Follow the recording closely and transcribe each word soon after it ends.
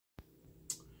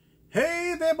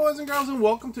Hey there, boys and girls, and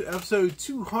welcome to episode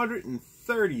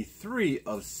 233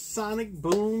 of Sonic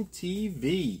Boom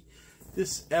TV.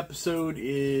 This episode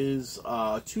is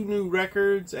 2 new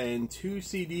records and 2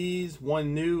 CDs,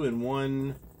 one new and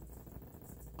one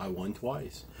I won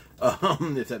twice,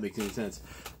 if that makes any sense.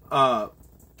 I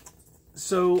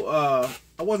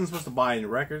wasn't supposed to buy any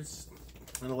records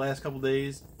in the last couple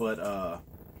days, but I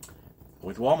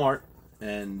went to Walmart,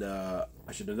 and I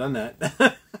should have done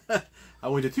that. I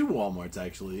went to 2 Walmarts,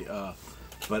 actually,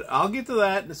 but I'll get to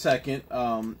that in a second,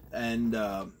 I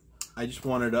just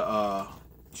wanted to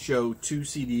show 2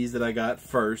 CDs that I got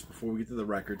first before we get to the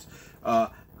records.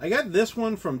 I got this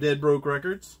one from Dead Broke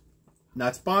Records,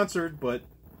 not sponsored, but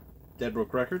Dead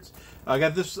Broke Records. I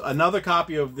got another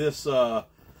copy of this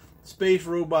Space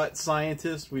Robot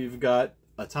Scientist. We've got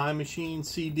a Time Machine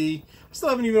CD. I still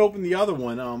haven't even opened the other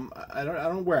one. I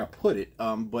don't know where I put it,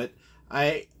 but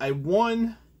I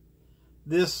won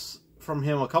this from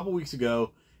him a couple weeks ago,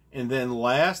 and then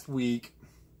last week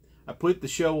I put the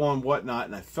show on Whatnot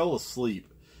and I fell asleep,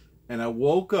 and I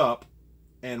woke up,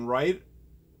 and right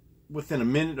within a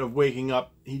minute of waking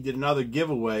up he did another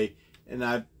giveaway, and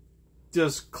I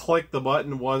just clicked the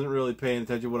button, wasn't really paying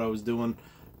attention to what I was doing.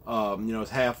 I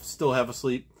was still half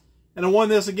asleep, and I won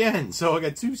this again. So I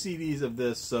got 2 CDs of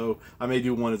this, so I may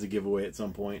do one as a giveaway at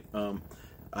some point. And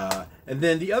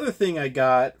then the other thing I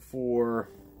got for,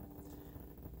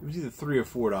 it was either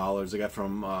 $3 or $4 I got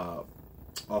from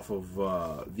off of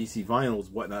VC Vinyl's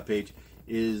Whatnot page,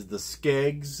 is the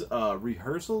Skeggs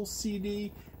Rehearsal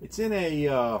CD. It's in a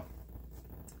what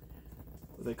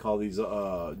do they call these,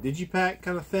 digipack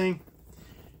kind of thing,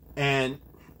 and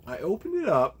I opened it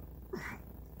up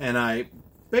and I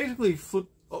basically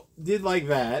did like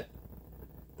that.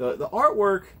 The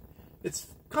artwork, it's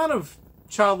kind of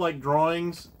childlike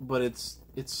drawings, but it's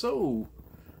so,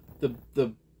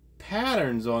 the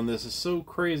patterns on this is so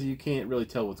crazy you can't really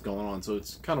tell what's going on, so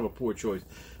it's kind of a poor choice.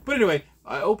 But anyway,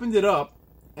 I opened it up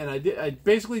and I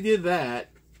basically did that,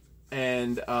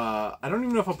 and I don't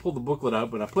even know if I pulled the booklet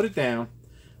out, but I put it down,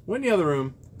 went in the other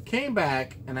room, came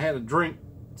back, and I had a drink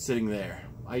sitting there,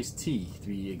 iced tea to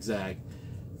be exact,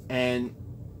 and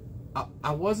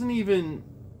I wasn't even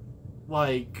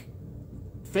like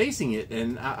facing it,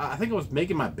 and I think I was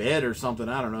making my bed or something,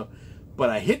 I don't know,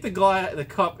 but I hit the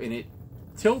cup and it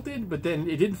tilted, but then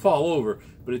it didn't fall over,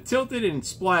 but it tilted and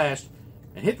splashed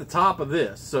and hit the top of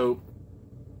this. So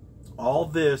all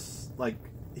this, like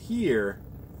here,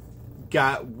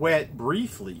 got wet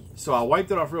briefly. So I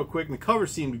wiped it off real quick, and the cover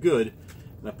seemed good,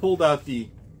 and I pulled out the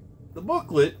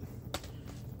booklet,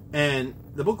 and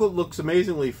the booklet looks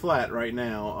amazingly flat right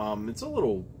now. It's a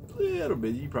little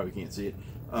bit, you probably can't see it,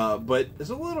 but it's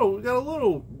got a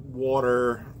little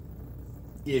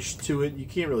water-ish to it. You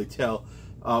can't really tell.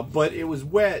 But it was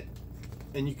wet,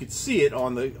 and you could see it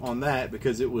on that,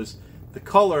 because it was, the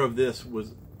color of this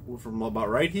was from about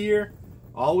right here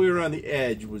all the way around the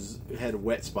edge, had a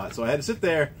wet spot. So I had to sit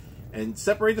there and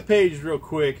separate the pages real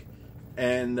quick,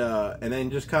 and then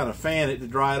just kind of fan it to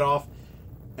dry it off,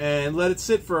 and let it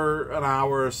sit for an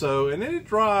hour or so, and then it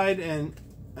dried, and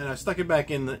I stuck it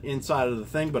back in the inside of the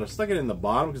thing, but I stuck it in the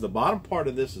bottom, because the bottom part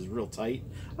of this is real tight.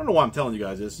 I don't know why I'm telling you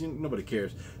guys this. Nobody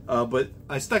cares. But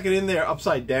I stuck it in there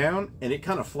upside down, and it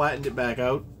kind of flattened it back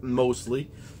out, mostly.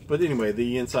 But anyway,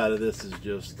 the inside of this is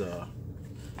just,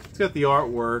 it's got the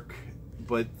artwork,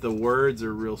 but the words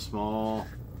are real small.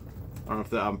 I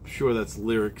don't know if I'm sure that's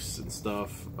lyrics and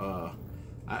stuff.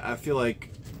 I feel like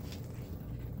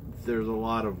there's a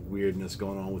lot of weirdness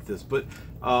going on with this. But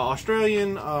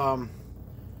Australian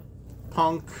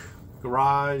punk,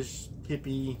 garage,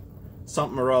 hippie,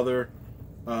 something or other.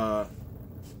 I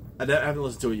haven't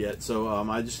listened to it yet, so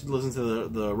I just listened to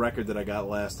the record that I got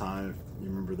last time. You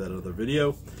remember that other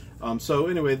video? So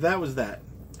anyway, that was that.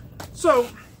 So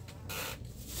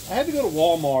I had to go to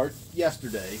Walmart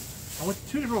yesterday. I went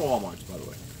to 2 different Walmarts, by the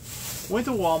way. Went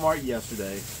to Walmart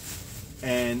yesterday,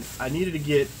 and I needed to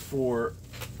get for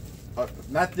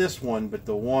not this one, but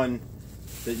the one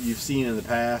that you've seen in the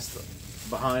past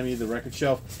behind me, the record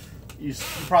shelf. You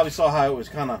probably saw how it was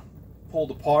kind of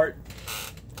pulled apart.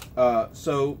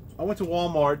 So I went to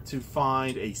Walmart to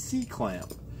find a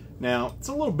C-clamp. Now, it's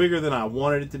a little bigger than I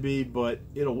wanted it to be, but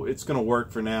it's going to work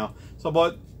for now. So I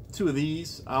bought 2 of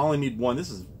these. I only need one. This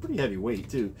is pretty heavy weight,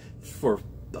 too. I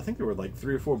think they were like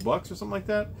 $3 or $4 or something like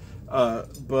that.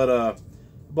 Bought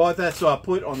that, so I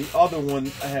put on the other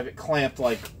one, I have it clamped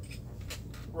like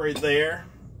right there.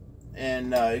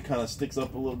 And it kind of sticks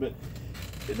up a little bit.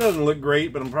 It doesn't look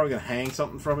great, but I'm probably going to hang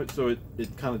something from it, so it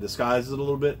kind of disguises it a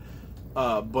little bit.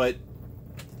 But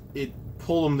it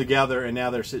pulled them together, and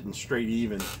now they're sitting straight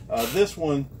even. This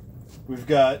one, we've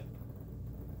got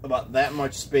about that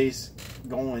much space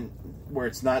going where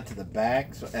it's not to the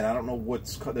back. So, and I don't know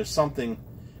what's, there's something,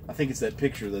 I think it's that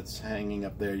picture that's hanging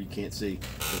up there you can't see,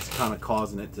 it's kind of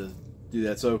causing it to do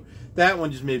that. So that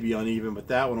one just may be uneven, but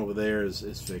that one over there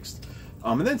is fixed.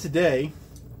 And then today,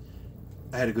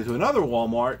 I had to go to another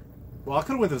Walmart. Well, I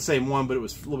could have went to the same one, but it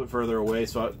was a little bit further away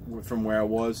from where I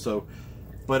was. So,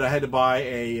 but I had to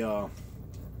buy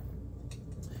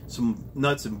some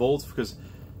nuts and bolts because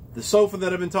the sofa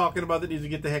that I've been talking about that needs to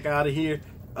get the heck out of here.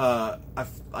 I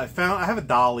have a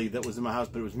dolly that was in my house,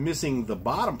 but it was missing the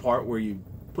bottom part where you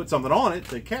put something on it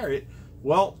to carry it.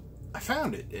 Well, I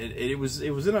found it. It was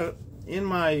in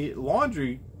my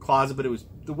laundry closet, but it was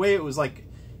the way it was like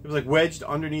wedged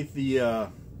underneath the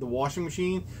washing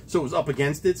machine, so it was up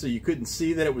against it, so you couldn't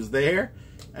see that it was there.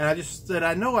 And I just said,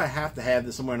 I know I have to have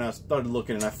this somewhere, and I started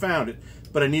looking, and I found it,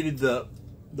 but I needed the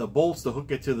bolts to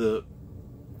hook it to the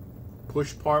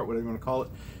push part, whatever you want to call it.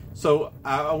 So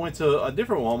I went to a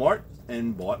different Walmart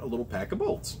and bought a little pack of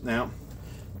bolts. Now,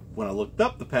 when I looked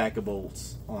up the pack of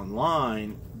bolts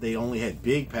online, they only had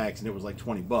big packs, and it was like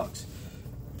 20 bucks.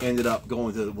 Ended up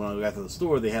going to, when I got to the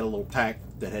store, they had a little pack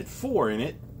that had 4 in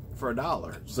it for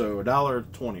 $1, so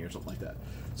 $1.20 or something like that.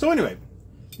 So anyway,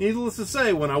 needless to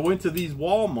say, when I went to these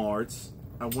Walmarts,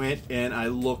 I went and I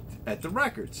looked at the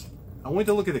records. I went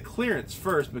to look at the clearance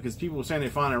first because people were saying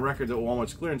they're finding records at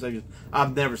Walmart's clearance.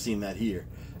 I've never seen that here.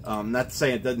 Not to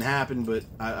say it doesn't happen, but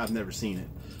I've never seen it.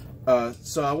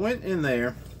 So I went in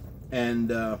there, and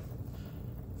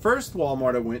first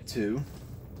Walmart I went to,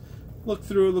 looked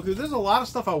through. There's a lot of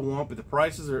stuff I want, but the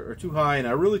prices are too high, and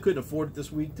I really couldn't afford it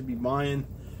this week to be buying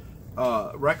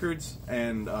records.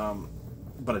 And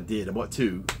but I did. I bought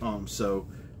 2.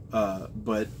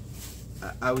 But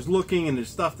I was looking, and there's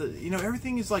stuff that, you know,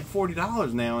 everything is like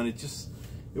 $40 now, and it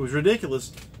was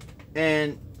ridiculous.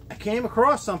 And I came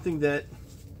across something that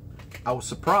I was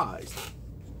surprised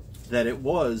that it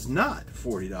was not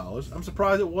 $40. I'm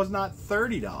surprised it was not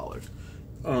 $30.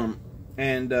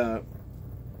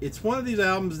 It's one of these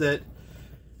albums that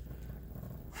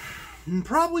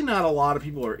probably not a lot of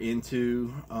people are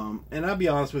into. And I'll be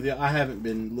honest with you, I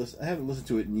haven't listened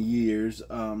to it in years.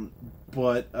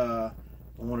 But I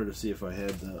wanted to see if I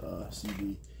had the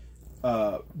CD.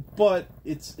 But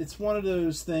it's one of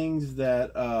those things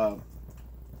that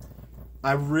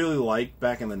I really liked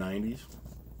back in the 90s.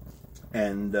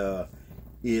 And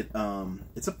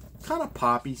it's a kind of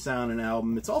poppy sounding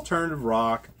album. It's alternative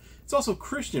rock. It's also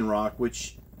Christian rock,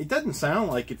 which it doesn't sound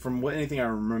like it from anything I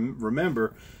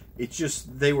remember. It's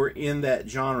just they were in that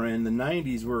genre, and the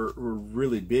 90s were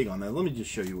really big on that. Let me just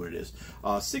show you what it is.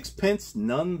 Sixpence,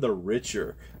 None the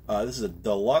Richer. This is a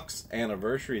deluxe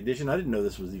anniversary edition. I didn't know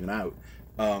this was even out.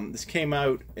 This came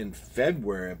out in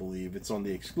February, I believe. It's on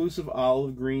the exclusive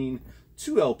olive green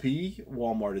 2LP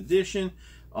Walmart edition.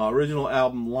 Original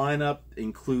album lineup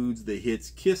includes the hits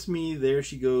Kiss Me, There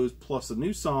She Goes, plus a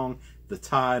new song, The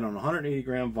Tide, on 180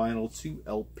 gram vinyl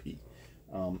 2LP.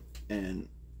 And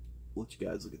let you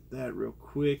guys look at that real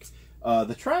quick.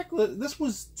 The track, this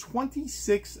was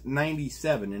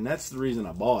 $26.97, and that's the reason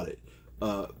I bought it.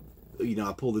 You know,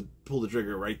 I pulled the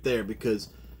trigger right there because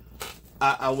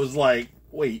I was like,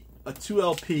 wait, a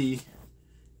 2LP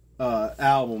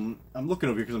album. I'm looking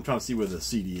over here because I'm trying to see where the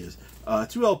CD is.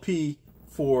 2LP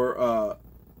for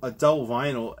a double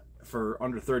vinyl for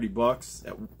under 30 bucks,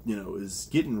 you know, is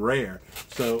getting rare.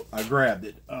 So I grabbed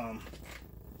it.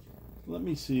 Let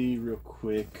me see real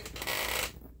quick.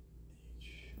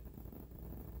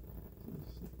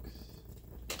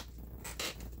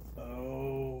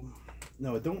 Oh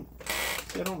no, I don't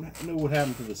know what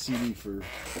happened to the CD for.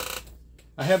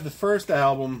 I have the first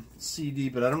album CD,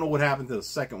 but I don't know what happened to the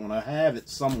second one. I have it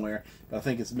somewhere, but I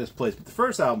think it's misplaced. But the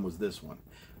first album was this one.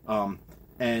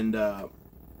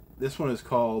 This one is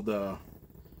called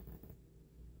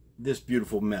This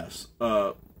Beautiful Mess.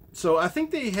 So I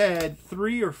think they had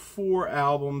 3 or 4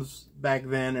 albums back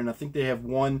then, and I think they have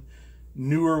one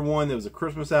newer one. There was a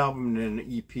Christmas album and then an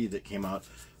EP that came out.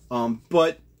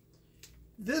 But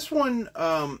this one,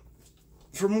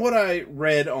 from what I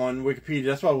read on Wikipedia,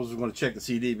 that's why I was going to check the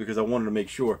CD because I wanted to make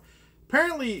sure.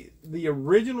 Apparently, the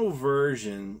original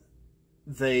version,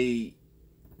 There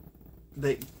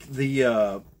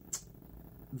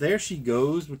She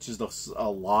Goes, which is a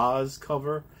Laws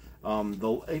cover.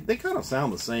 They kind of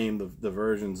sound the same, the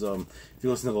versions. If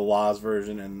you listen to the Laws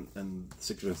version and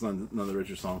Sixpence, None the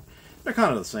Richer song, they're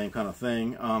kind of the same kind of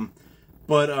thing.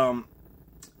 But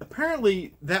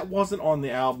apparently that wasn't on the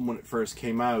album when it first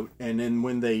came out, and then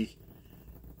when they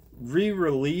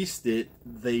re-released it,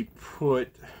 they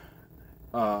put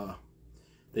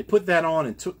they put that on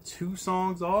and took 2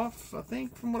 songs off, I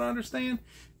think, from what I understand.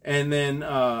 And then,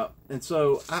 and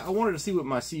so I wanted to see what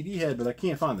my CD had, but I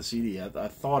can't find the CD. I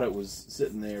thought it was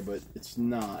sitting there, but it's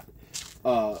not.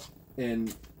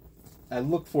 And I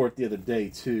looked for it the other day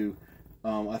too.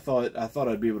 I thought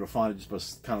I'd be able to find it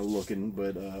just by kind of looking,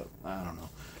 but I don't know.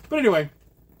 But anyway,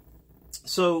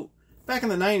 so back in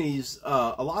the 90s,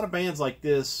 a lot of bands like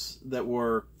this that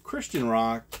were Christian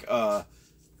rock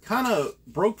kind of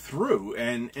broke through,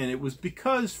 and it was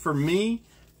because, for me,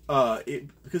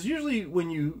 because usually when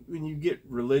you get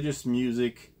religious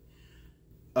music,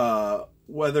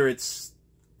 whether it's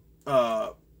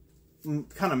kind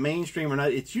of mainstream or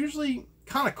not, it's usually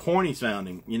kind of corny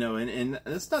sounding, you know, and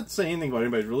that's not to say anything about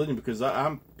anybody's religion, because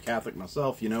I'm Catholic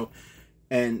myself, you know,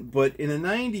 but in the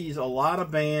 90s, a lot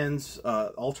of bands,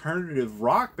 alternative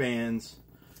rock bands,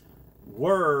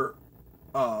 were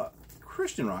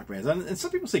Christian rock bands, and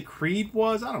some people say Creed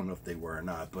was. I don't know if they were or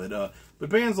not, but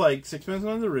bands like Sixpence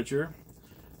and the Richer,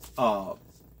 Jars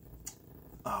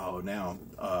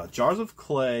of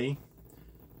Clay,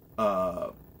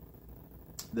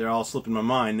 they're all slipping my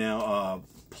mind now.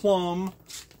 Plum,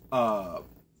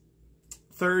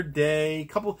 Third Day,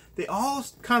 they all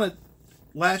kind of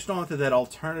latched onto that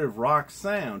alternative rock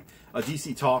sound.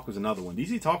 DC Talk was another one.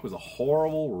 DC Talk was a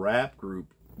horrible rap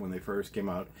group when they first came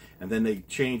out, and then they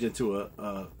changed into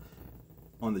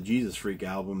on the Jesus Freak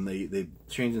album, they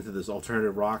changed into this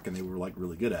alternative rock, and they were like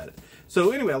really good at it.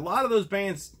 So anyway, a lot of those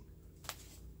bands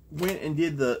went and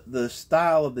did the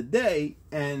style of the day,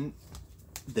 and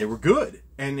they were good,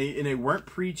 and they weren't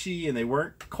preachy, and they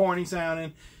weren't corny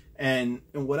sounding, and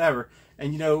whatever.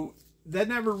 And you know, that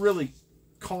never really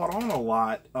caught on a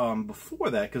lot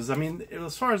before that, because I mean,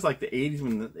 as far as like the 80s,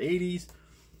 when the 80s,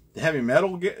 the heavy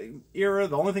metal era,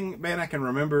 the only band I can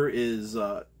remember is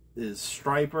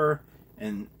Striper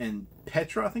and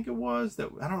Petra, I think it was. That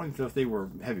I don't know if they were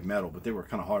heavy metal, but they were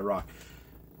kind of hard rock.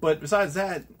 But besides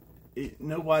that,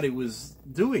 nobody was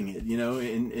doing it, you know,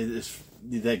 and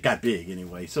that got big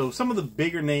anyway. So some of the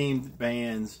bigger named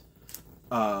bands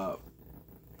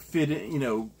fit in, you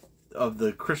know, of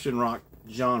the Christian rock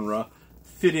genre,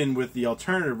 fit in with the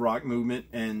alternative rock movement,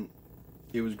 and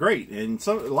it was great. And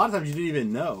a lot of times you didn't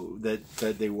even know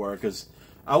that they were, because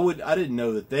I didn't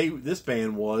know that this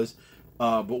band was,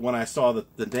 but when I saw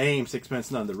the name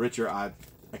Sixpence None the Richer, I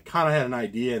kind of had an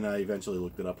idea, and I eventually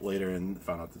looked it up later and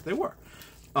found out that they were.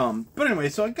 But anyway,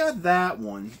 so I got that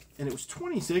one, and it was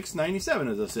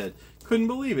 $26.97, as I said. Couldn't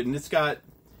believe it. And it's got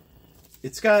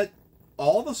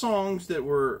all the songs that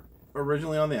were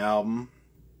originally on the album,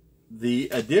 the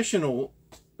additional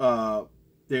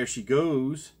There She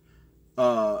Goes,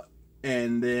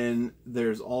 and then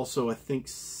there's also, I think,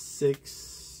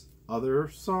 6 other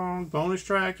songs, bonus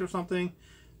tracks or something,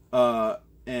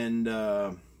 and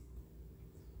I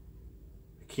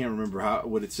can't remember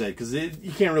what it said, because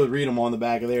you can't really read them on the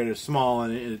back of there. They're small,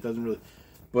 and it doesn't really,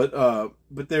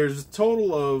 but there's a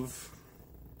total of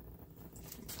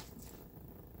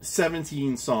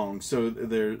 17 songs. So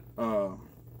there's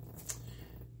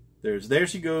There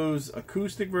She Goes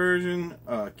acoustic version,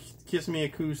 Kiss Me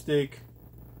acoustic,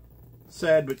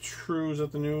 Sad But True, is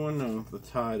that the new one? No, The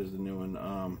Tide is the new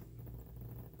one.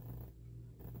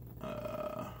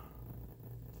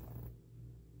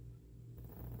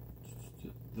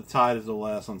 The Tide is the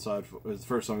last on side 4, is the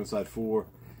first song on side 4.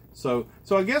 So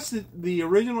I guess the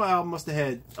original album must have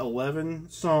had 11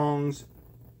 songs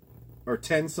or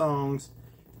 10 songs,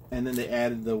 and then they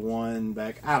added the one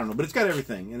back. I don't know, but it's got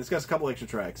everything, and it's got a couple extra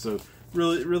tracks. So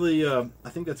really, I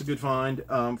think that's a good find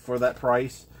for that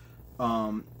price.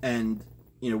 And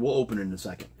you know, we'll open it in a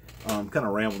second. Kind of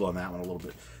rambled on that one a little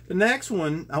bit. The next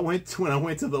one when I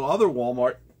went to the other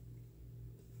Walmart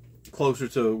closer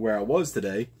to where I was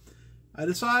today, I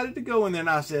decided to go in there, and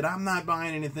I said, I'm not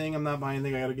buying anything. I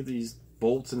got to get these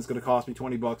bolts, and it's going to cost me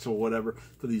 $20 or whatever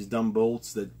for these dumb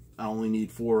bolts that I only need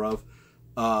 4 of.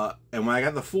 And when I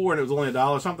got the 4 and it was only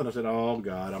 $1 something, I said, oh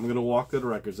God, I'm going to walk to the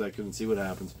record section and see what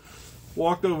happens.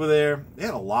 Walked over there. They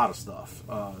had a lot of stuff.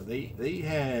 They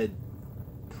had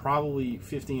probably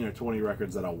 15 or 20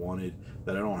 records that I wanted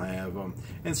that I don't have.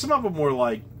 And some of them were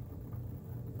like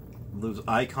those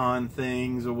Icon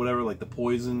things or whatever, like the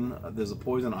Poison. There's a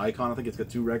Poison Icon. I think it's got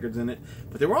 2 records in it.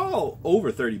 But they were all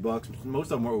over $30. Most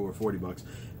of them were over $40.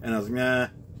 And I was like, nah.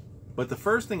 But the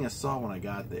first thing I saw when I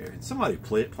got there, and somebody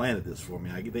planted this for me,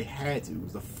 they had to. It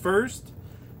was the first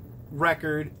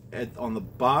record on the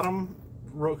bottom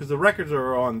row, because the records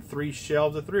are on 3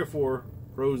 shelves, 3 or 4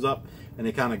 rows up, and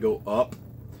they kind of go up.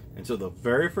 And so the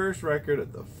very first record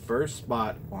at the first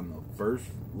spot on the first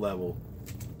level,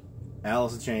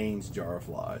 Alice in Chains, Jar of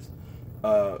Flies.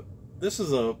 this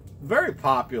is a very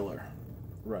popular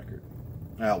record,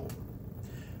 album.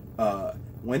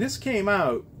 When this came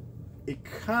out, it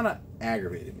kind of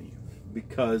aggravated me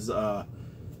because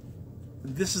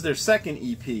this is their second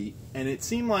EP, and it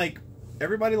seemed like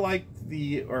everybody liked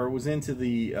was into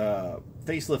the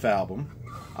Facelift album.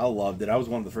 I loved it. I was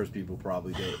one of the first people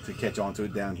probably to catch on to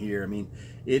it down here. I mean,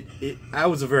 I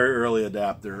was a very early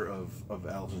adapter of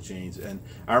Alice in Chains, and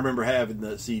I remember having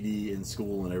the CD in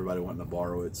school and everybody wanting to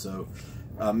borrow it. So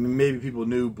maybe people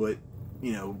knew, but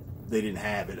you know, they didn't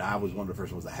have it. I was one of the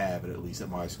first ones to have it, at least at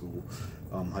my school,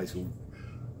 high school.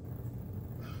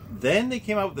 Then they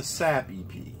came out with the Sap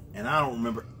EP, and I don't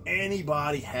remember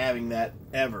anybody having that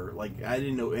ever. Like, I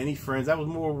didn't know any friends. That was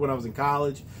more when I was in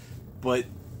college, but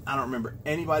I don't remember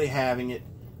anybody having it.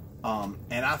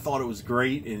 And I thought it was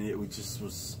great, and it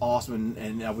was awesome.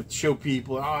 And I would show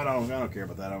people, oh, I don't care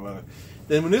about that.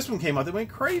 Then when this one came out, they went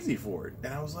crazy for it,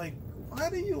 and I was like, why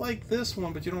do you like this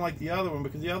one, but you don't like the other one?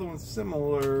 Because the other one's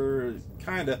similar,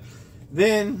 kind of.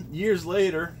 Then years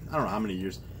later, I don't know how many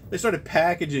years, they started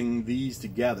packaging these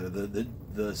together.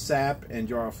 The Sap and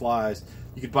Jar of Flies.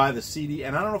 You could buy the CD,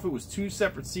 and I don't know if it was 2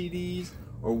 separate CDs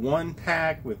or 1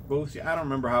 pack with both. I don't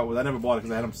remember how it was. I never bought it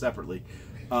because I had them separately.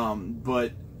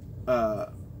 But I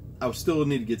would still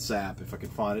need to get Sap if I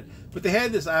could find it. But they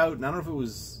had this out, and I don't know if it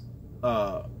was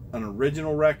an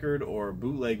original record or a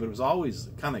bootleg, but it was always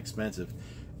kind of expensive.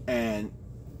 And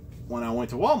when I went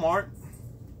to Walmart,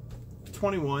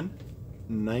 $21.97.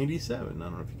 I don't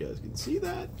know if you guys can see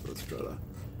that. Let's try to.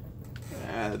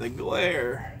 The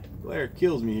glare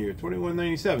kills me here.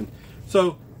 $21.97.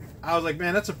 So I was like,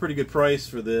 man, that's a pretty good price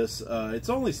for this. It's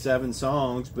only 7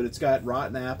 songs, but it's got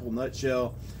Rotten Apple,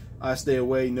 Nutshell, I Stay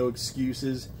Away, No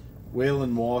Excuses, Whale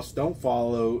and Moss, Don't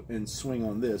Follow, and Swing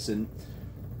on This. And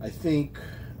I think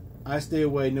I Stay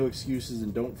Away, No Excuses,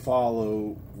 and Don't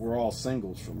Follow were all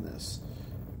singles from this.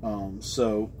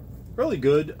 So really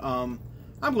good. I'm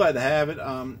glad to have it.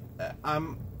 I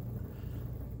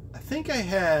think I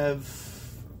have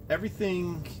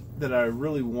everything that I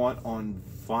really want on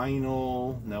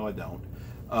vinyl. No, I don't.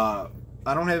 I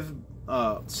don't have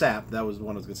Sap. That was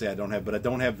one I was gonna say I don't have, but I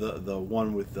don't have the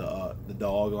one with the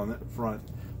dog on the front,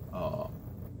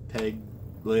 peg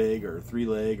leg or 3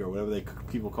 leg or whatever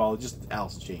people call it. Just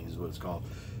Alice in Chains is what it's called.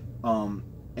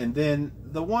 And then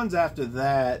the ones after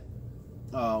that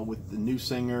with the new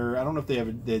singer. I don't know if they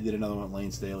did another one with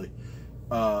Lane Staley.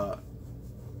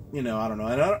 You know, I don't know.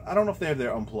 I don't know if they have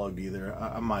their Unplugged either.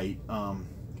 I might. I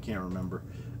can't remember.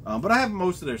 But I have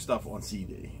most of their stuff on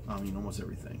CD. I mean, almost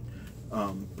everything.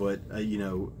 But you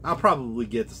know, I'll probably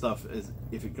get the stuff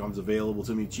if it comes available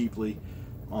to me cheaply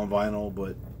on vinyl.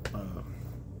 But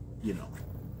you know,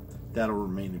 that'll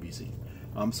remain to be seen.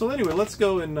 So anyway, let's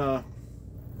go and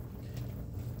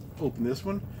open this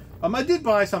one. I did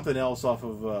buy something else off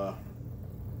of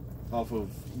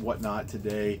Whatnot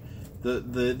today.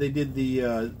 They did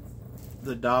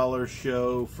the dollar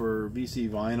show for VC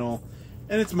vinyl,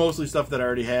 and it's mostly stuff that I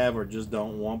already have or just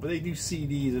don't want. But they do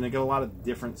CDs, and they got a lot of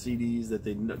different CDs that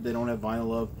they don't have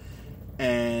vinyl of.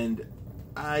 And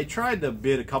I tried to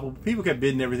bid a couple. People kept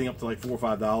bidding everything up to like $4 or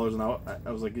 $5, and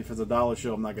I was like, if it's a dollar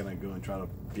show, I'm not gonna go and try to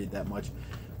bid that much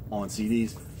on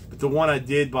CDs. But the one I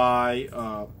did buy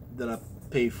that I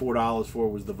paid $4 for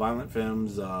was the Violent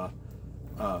Femmes Why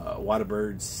the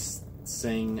Birds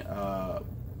Sing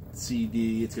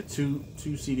CD. It's got two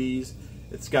CDs.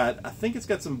 I think it's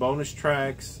got some bonus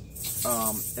tracks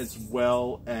as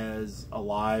well as a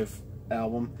live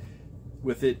album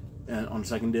with it on the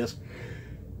second disc.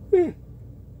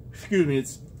 Excuse me,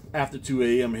 it's after 2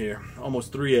 a.m. here,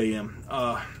 almost 3 a.m.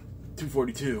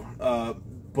 2:42.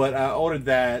 But I ordered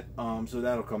that, so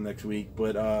that'll come next week.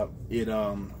 But I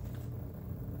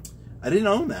didn't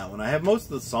own that one. I have most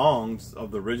of the songs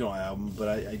of the original album, but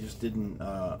I just didn't.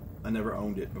 I never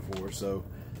owned it before, so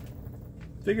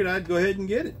figured I'd go ahead and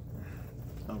get it.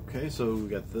 Okay, so we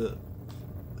got the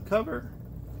cover.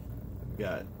 We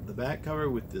got the back cover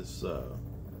with this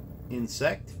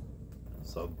insect,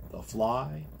 so a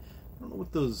fly. I don't know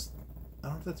what those. I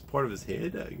don't know if that's part of his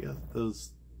head. I guess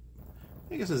those.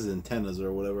 I guess his antennas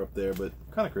or whatever up there, but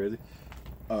kind of crazy.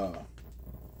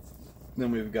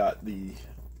 Then we've got the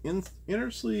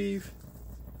inner sleeve,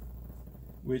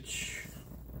 which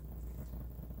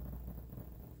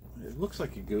it looks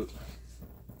like it goes.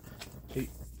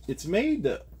 It's made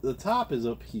the top is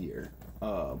up here,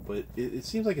 but it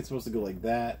seems like it's supposed to go like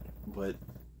that, but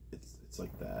it's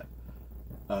like that.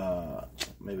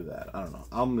 Maybe that, I don't know.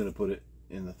 I'm gonna put it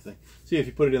in the thing. See, if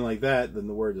you put it in like that, then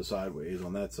the words are sideways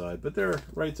on that side, but they're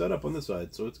right side up on this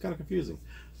side, so it's kind of confusing,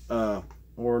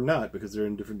 or not, because they're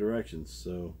in different directions.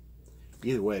 So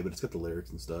either way, but it's got the lyrics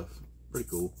and stuff. Pretty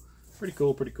cool. Pretty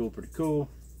cool, pretty cool, pretty cool.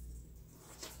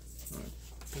 All right,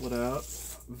 pull it out.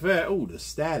 Oh, the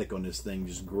static on this thing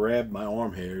just grabbed my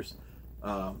arm hairs.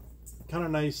 Kind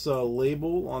of nice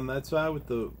label on that side with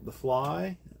the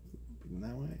fly.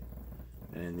 That way.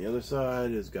 And the other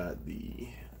side has got the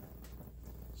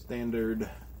standard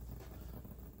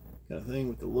kind of thing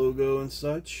with the logo and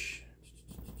such.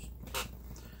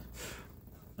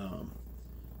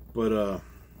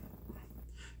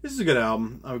 This is a good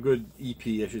album, a good EP,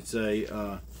 I should say.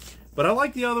 But I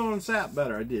like the other one, Sap,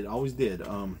 better. I did, always did.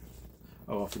 Oh,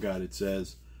 I forgot. It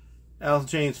says Alice in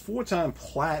Chains 4-time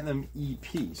platinum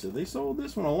EP. So they sold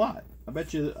this one a lot. I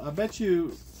bet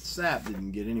you, Sap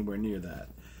didn't get anywhere near that.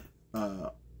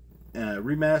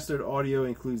 Remastered audio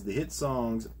includes the hit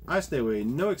songs "I Stay Away,"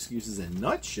 "No Excuses," and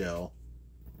 "Nutshell."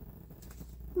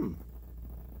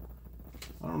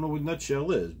 I don't know what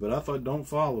Nutshell is, but I thought "Don't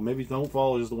Follow." Maybe "Don't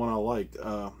Follow" is the one I liked.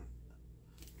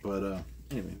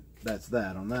 Anyway, that's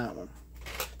that on that one.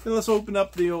 Then let's open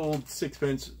up the old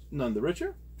Sixpence, None the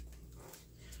Richer.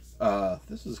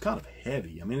 This is kind of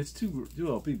heavy. I mean, it's 2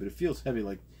 LP, but it feels heavy,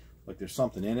 like there's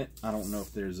something in it. I don't know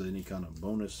if there's any kind of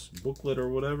bonus booklet or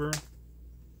whatever.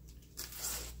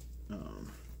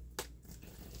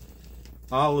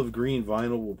 Olive green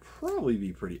vinyl will probably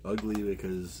be pretty ugly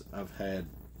because I've had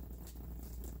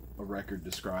a record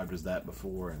described as that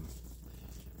before, and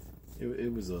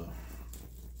it was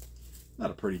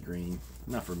not a pretty green,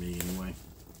 not for me anyway.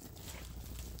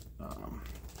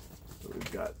 So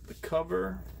we've got the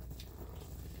cover,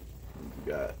 we've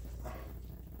got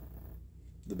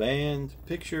the band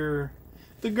picture.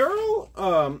 The girl,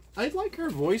 I like her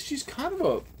voice. She's kind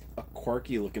of a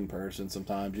quirky looking person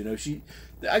sometimes, you know.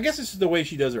 I guess it's the way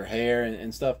she does her hair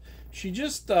and stuff. She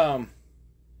just I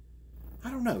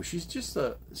don't know, she's just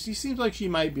she seems like she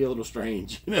might be a little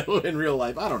strange, you know, in real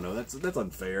life. I don't know, that's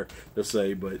unfair to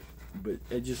say, but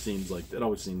it just seems like, it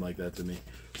always seemed like that to me.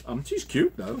 She's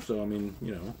cute though, so I mean,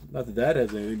 you know, not that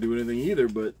has anything to do with anything either,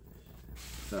 but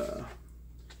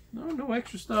no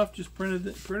extra stuff, just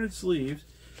printed sleeves.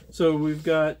 So we've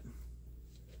got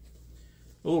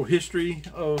a little history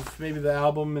of maybe the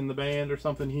album and the band or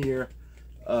something here.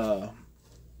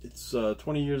 It's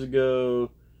 20 years ago,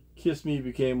 "Kiss Me"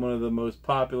 became one of the most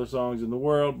popular songs in the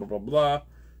world, blah, blah, blah.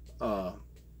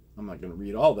 I'm not going to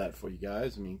read all that for you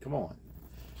guys. I mean, come on.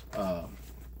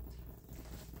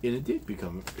 And it did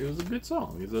become, it was a good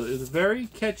song. It was a very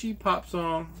catchy pop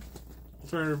song,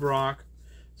 alternative rock.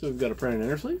 So we've got a printed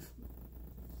inner sleeve.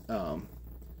 Kind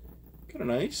of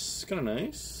nice, kind of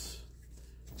nice.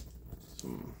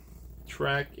 Some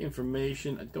track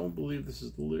information. I don't believe this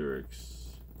is the lyrics.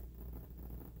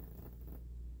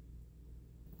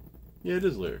 Yeah, it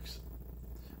is lyrics.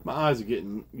 My eyes are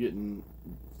getting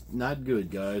not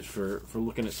good, guys, for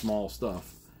looking at small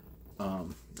stuff.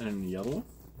 And the other one,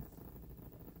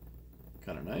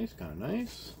 kind of nice, kind of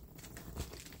nice,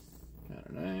 kind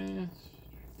of nice.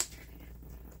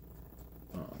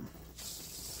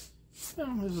 No,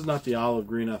 this is not the olive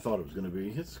green I thought it was going to be.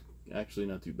 It's actually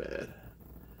not too bad.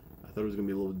 I thought it was going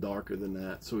to be a little darker than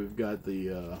that. So we've got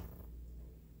the I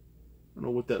don't know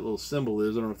what that little symbol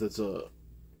is. I don't know if that's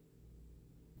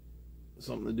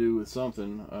something to do with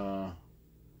something. Well,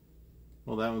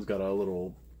 that one's got a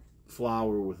little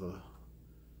flower with a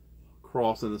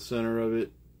cross in the center of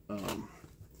it. Looks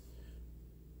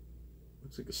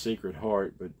like a Sacred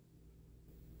Heart, but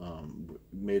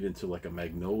made into like a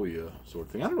magnolia sort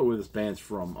of thing. I don't know where this band's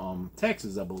from.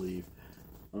 Texas, I believe.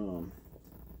 Or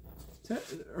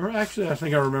actually, I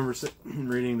think I remember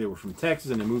reading they were from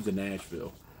Texas and they moved to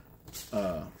Nashville.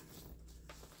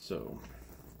 So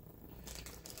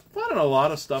finding a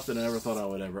lot of stuff that I never thought I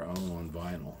would ever own on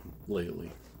vinyl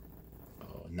lately.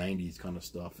 90s kind of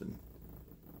stuff. And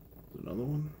there's another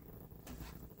one.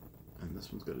 And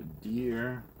this one's got a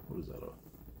deer. What is that?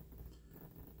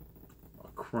 A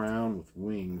crown with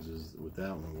wings is what that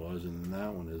one was. And then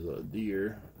that one is a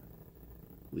deer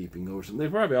leaping over something.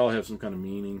 They probably all have some kind of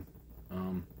meaning.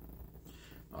 I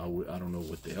don't know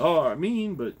what they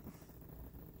mean, but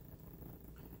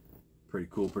pretty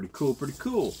cool, pretty cool, pretty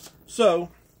cool. So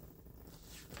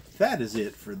that is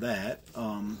it for that.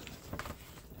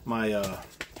 My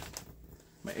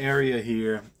area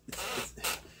here,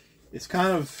 it's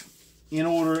kind of in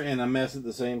order and a mess at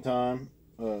the same time.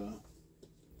 You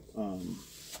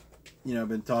know, I've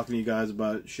been talking to you guys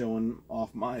about showing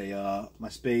off my my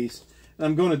space, and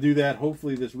I'm going to do that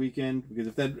hopefully this weekend, because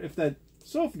if that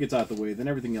sofa gets out the way, then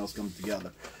everything else comes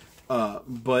together.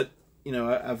 But you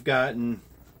know, I've gotten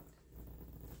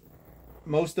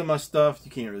most of my stuff.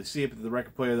 You can't really see it, but the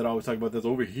record player that I always talk about that's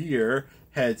over here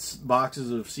had boxes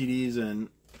of CDs and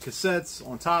cassettes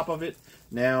on top of it.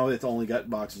 Now it's only got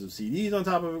boxes of CDs on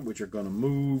top of it, which are going to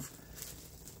move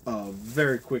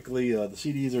very quickly. The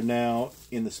CDs are now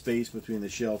in the space between the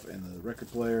shelf and the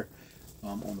record player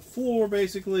on the floor,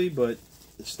 basically, but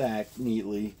stacked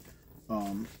neatly.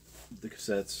 The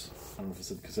cassettes, I don't know if I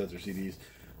said cassettes or CDs,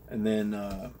 and then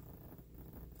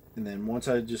once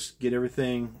I just get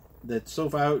everything that's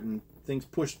sofa out and things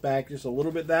pushed back just a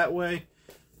little bit that way,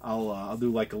 I'll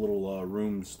do like a little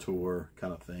rooms tour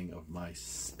kind of thing of my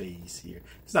space here.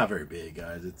 It's not very big,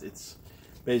 guys. It's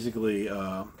basically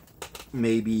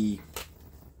maybe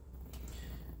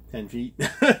 10 feet.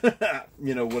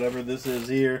 You know, whatever this is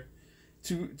here.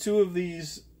 Two of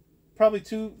these, probably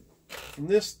two from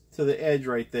this to the edge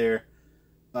right there.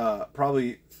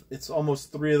 Probably it's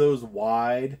almost 3 of those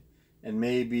wide, and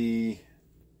maybe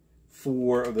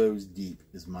 4 of those deep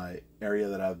is my area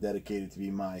that I've dedicated to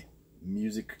be my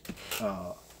music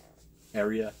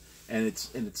area. And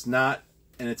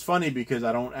it's funny because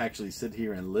I don't actually sit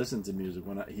here and listen to music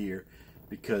when I'm here,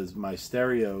 because my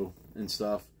stereo and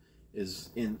stuff it's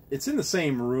in the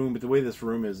same room, but the way this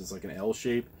room is, it's like an L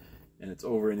shape, and it's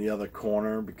over in the other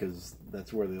corner because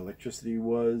that's where the electricity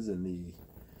was, and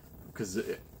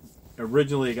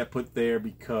originally it got put there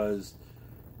because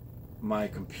my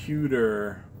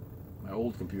computer, my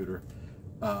old computer,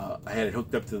 I had it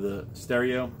hooked up to the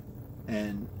stereo,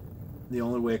 and the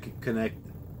only way I could connect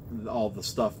all the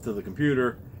stuff to the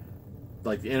computer,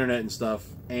 like the internet and stuff,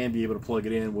 and be able to plug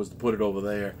it in, was to put it over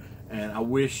there. And I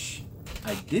wish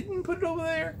I didn't put it over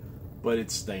there, but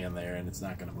it's staying there and it's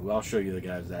not going to move. I'll show you the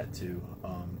guys that too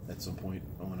at some point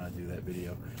when I do that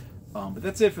video. But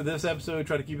that's it for this episode.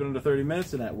 Try to keep it under 30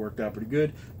 minutes, and that worked out pretty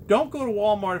good. Don't go to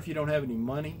Walmart if you don't have any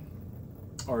money,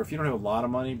 or if you don't have a lot of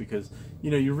money, because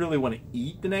you know you really want to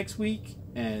eat the next week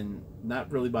and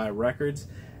not really buy records.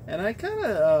 And I kind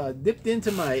of dipped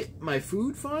into my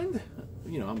food fund.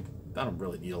 You know, I don't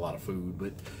really need a lot of food,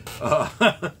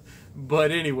 but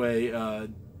but anyway,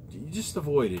 you just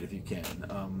avoid it if you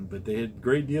can. But they had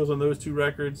great deals on those 2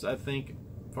 records, I think,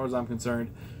 as far as I'm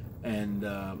concerned. And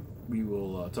we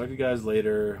will talk to you guys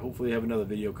later. Hopefully have another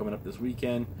video coming up this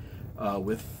weekend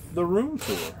with the room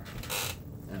tour.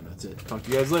 And that's it. Talk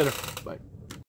to you guys later. Bye.